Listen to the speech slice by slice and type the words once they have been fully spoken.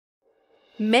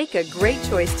Make a great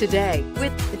choice today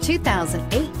with the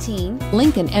 2018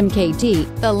 Lincoln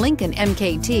MKT. The Lincoln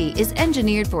MKT is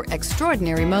engineered for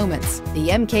extraordinary moments. The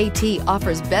MKT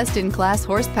offers best-in-class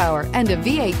horsepower and a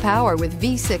V8 power with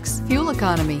V6 fuel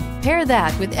economy. Pair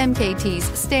that with MKT's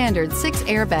standard 6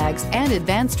 airbags and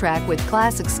advanced track with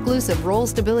class-exclusive roll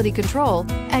stability control,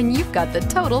 and you've got the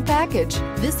total package.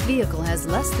 This vehicle has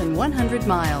less than 100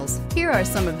 miles. Here are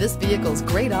some of this vehicle's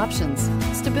great options: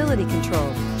 stability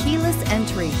control, keyless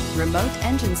entry, remote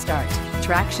engine start,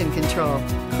 traction control,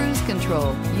 cruise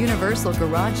control, universal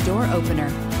garage door opener,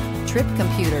 trip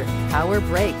computer, power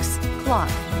brakes, clock,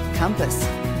 compass.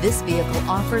 This vehicle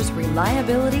offers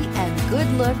reliability and good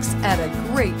looks at a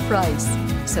great price.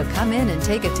 So come in and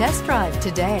take a test drive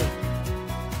today.